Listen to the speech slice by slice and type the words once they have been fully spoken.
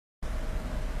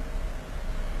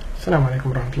Assalamu alaikum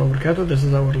warahmatullahi wabarakatuh. This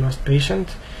is our last patient,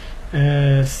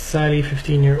 Sally,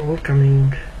 15-year-old,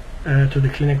 coming to the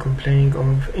clinic complaining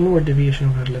of inward deviation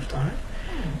of her left eye.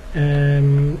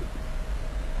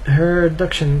 Her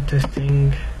abduction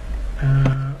testing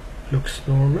looks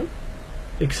normal,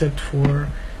 except for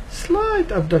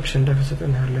slight abduction deficit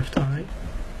in her left eye.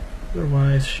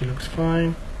 Otherwise, she looks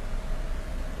fine.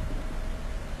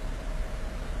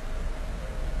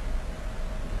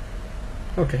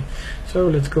 Okay, so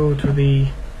let's go to the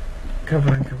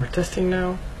cover and cover testing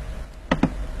now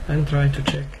and try to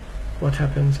check what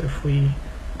happens if we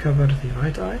cover the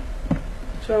right eye.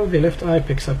 So the left eye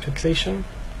picks up fixation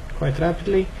quite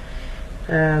rapidly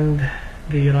and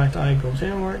the right eye goes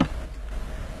inward.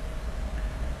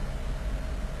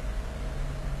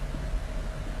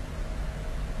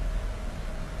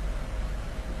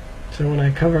 So when I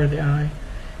cover the eye,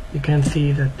 you can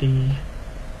see that the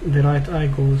right eye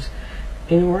goes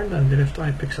inward and the left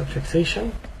eye picks up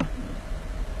fixation.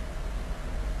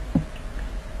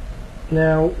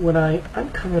 Now when I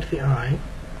uncover the eye,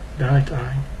 the right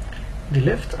eye, the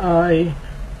left eye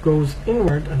goes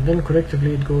inward and then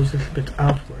correctively it goes a little bit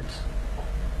outwards.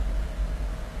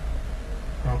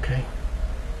 Okay,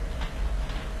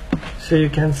 so you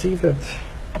can see that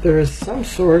there is some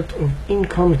sort of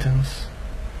incompetence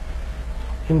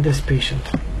in this patient.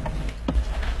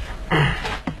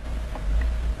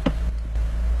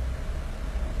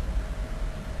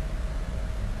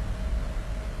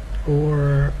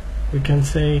 Or we can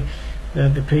say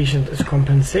that the patient is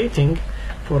compensating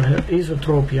for her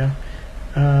esotropia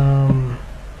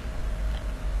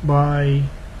by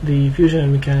the fusional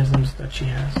mechanisms that she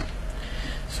has.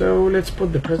 So let's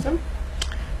put the prism.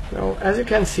 Now, as you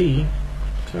can see,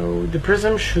 so the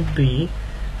prism should be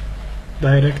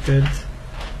directed,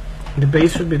 the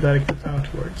base should be directed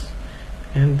outwards,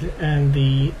 and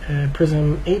the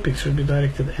prism apex should be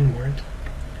directed inward.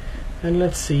 And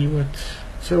let's see what.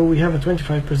 So we have a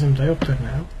 25 prism diopter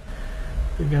now.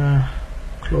 We're gonna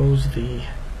close the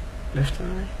left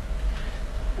eye,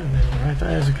 and then the right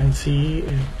eye, as you can see,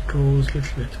 it goes a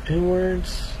little bit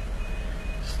inwards.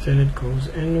 Still it goes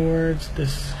inwards.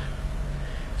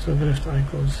 So the left eye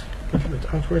goes a little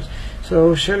bit outwards.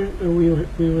 So we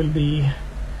will be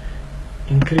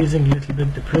increasing a little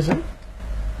bit the prism,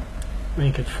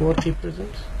 make it 40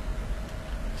 prisms.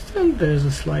 Still there is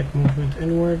a slight movement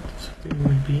inward, so we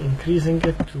will be increasing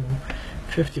it to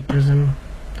 50 prism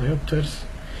diopters.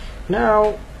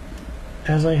 Now,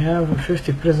 as I have a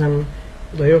 50 prism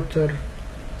diopter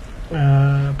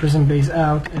prism base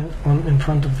out in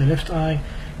front of the left eye,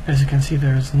 as you can see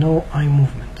there is no eye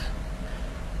movement,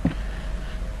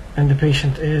 and the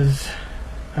patient is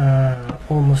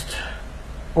almost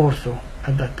ortho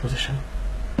at that position.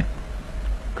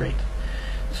 Great.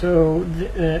 So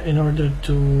in order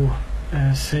to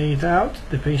say it out,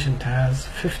 the patient has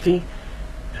 50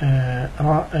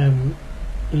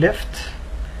 left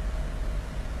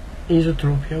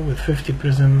esotropia with 50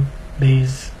 prism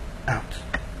base out.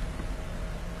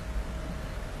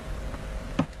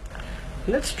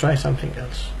 Let's try something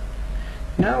else.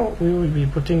 Now we will be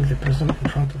putting the prism in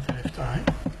front of the left eye.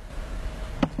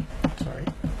 Sorry.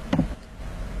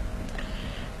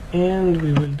 And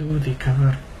we will do the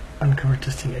cover uncover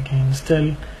testing again.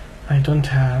 Still I don't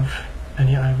have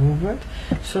any eye movement,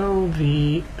 so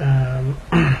the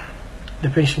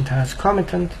patient has a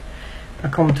competent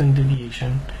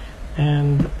deviation,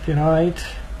 and the right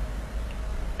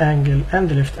angle and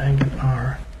the left angle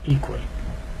are equal.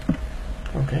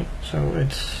 Okay, so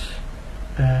it's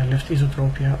left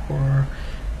esotropia, or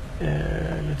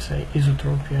let's say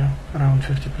esotropia around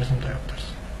 50%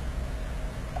 diopters.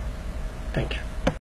 Thank you.